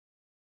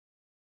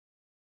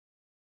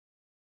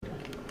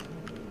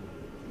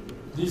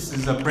This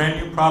is a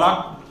brand new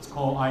product. It's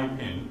called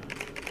iPin.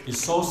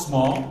 It's so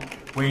small,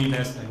 weighs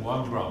less than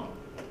 1 gram.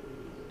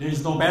 There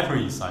is no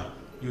battery inside.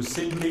 You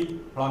simply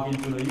plug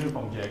into the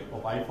earphone jack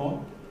of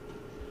iPhone.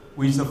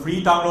 With the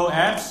free download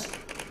apps,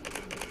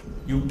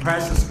 you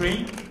press the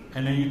screen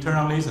and then you turn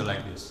on laser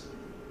like this.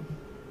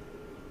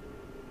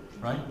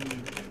 Right?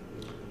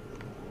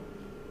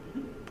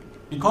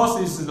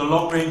 Because this is the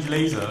long-range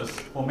lasers,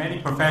 for many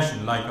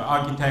professions like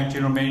architect,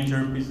 general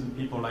manager, business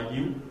people like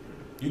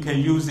you can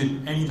use it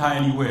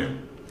anytime, anywhere.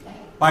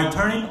 By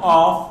turning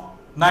off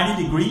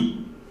 90 degrees,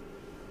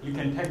 you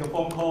can take a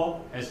phone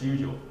call as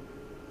usual.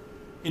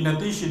 In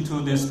addition to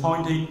this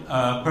pointing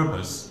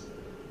purpose,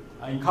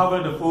 I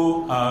cover the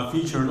full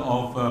feature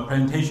of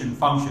presentation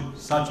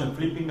functions, such as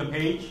flipping the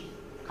page,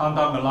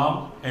 countdown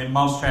alarm, and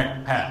mouse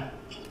track pad.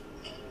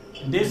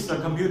 In this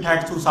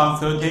Computex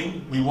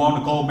 2013, we won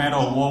the gold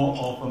medal award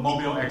of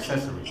mobile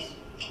accessories.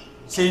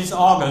 Since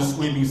August,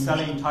 we've been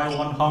selling in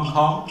Taiwan, Hong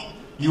Kong,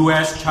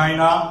 US,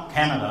 China,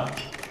 Canada,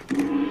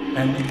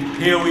 and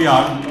here we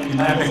are in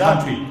the APAC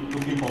country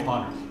looking for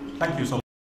partners. Thank you so much.